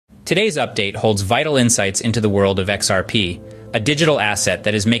Today's update holds vital insights into the world of XRP, a digital asset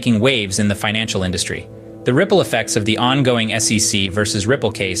that is making waves in the financial industry. The ripple effects of the ongoing SEC versus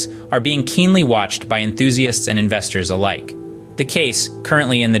Ripple case are being keenly watched by enthusiasts and investors alike. The case,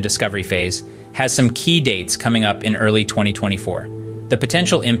 currently in the discovery phase, has some key dates coming up in early 2024. The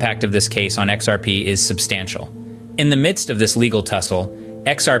potential impact of this case on XRP is substantial. In the midst of this legal tussle,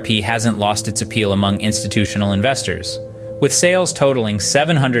 XRP hasn't lost its appeal among institutional investors. With sales totaling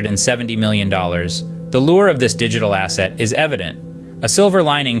 $770 million, the lure of this digital asset is evident. A silver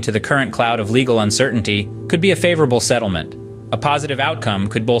lining to the current cloud of legal uncertainty could be a favorable settlement. A positive outcome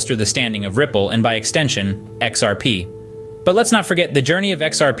could bolster the standing of Ripple and, by extension, XRP. But let's not forget, the journey of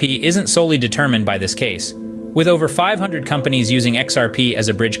XRP isn't solely determined by this case. With over 500 companies using XRP as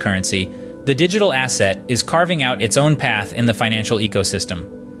a bridge currency, the digital asset is carving out its own path in the financial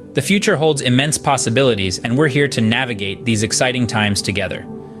ecosystem. The future holds immense possibilities, and we're here to navigate these exciting times together.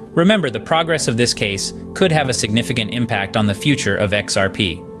 Remember, the progress of this case could have a significant impact on the future of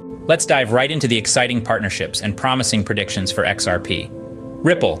XRP. Let's dive right into the exciting partnerships and promising predictions for XRP.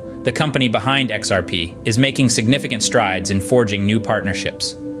 Ripple, the company behind XRP, is making significant strides in forging new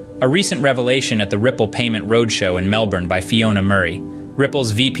partnerships. A recent revelation at the Ripple Payment Roadshow in Melbourne by Fiona Murray,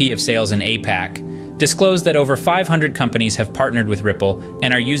 Ripple's VP of Sales in APAC, disclosed that over 500 companies have partnered with Ripple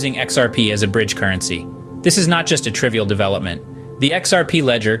and are using XRP as a bridge currency. This is not just a trivial development. The XRP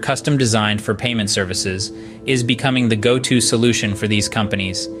ledger, custom designed for payment services, is becoming the go-to solution for these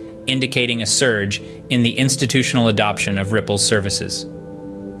companies, indicating a surge in the institutional adoption of Ripple's services.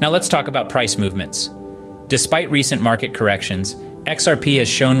 Now let's talk about price movements. Despite recent market corrections, XRP has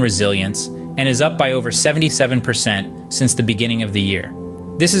shown resilience and is up by over 77% since the beginning of the year.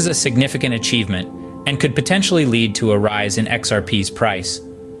 This is a significant achievement and could potentially lead to a rise in XRP's price.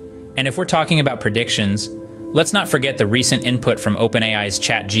 And if we're talking about predictions, let's not forget the recent input from OpenAI's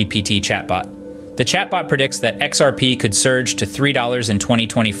ChatGPT chatbot. The chatbot predicts that XRP could surge to $3 in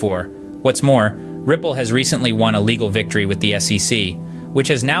 2024. What's more, Ripple has recently won a legal victory with the SEC, which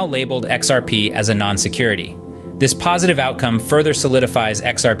has now labeled XRP as a non-security. This positive outcome further solidifies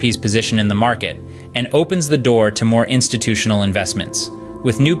XRP's position in the market and opens the door to more institutional investments.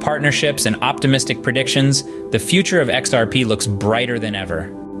 With new partnerships and optimistic predictions, the future of XRP looks brighter than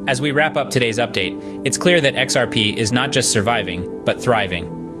ever. As we wrap up today's update, it's clear that XRP is not just surviving, but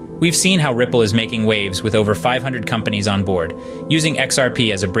thriving. We've seen how Ripple is making waves with over 500 companies on board, using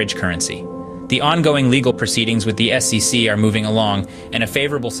XRP as a bridge currency. The ongoing legal proceedings with the SEC are moving along, and a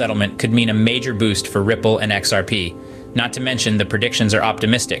favorable settlement could mean a major boost for Ripple and XRP. Not to mention, the predictions are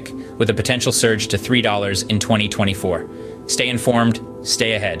optimistic, with a potential surge to $3 in 2024. Stay informed,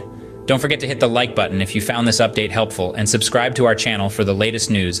 stay ahead. Don't forget to hit the like button if you found this update helpful, and subscribe to our channel for the latest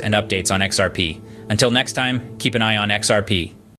news and updates on XRP. Until next time, keep an eye on XRP.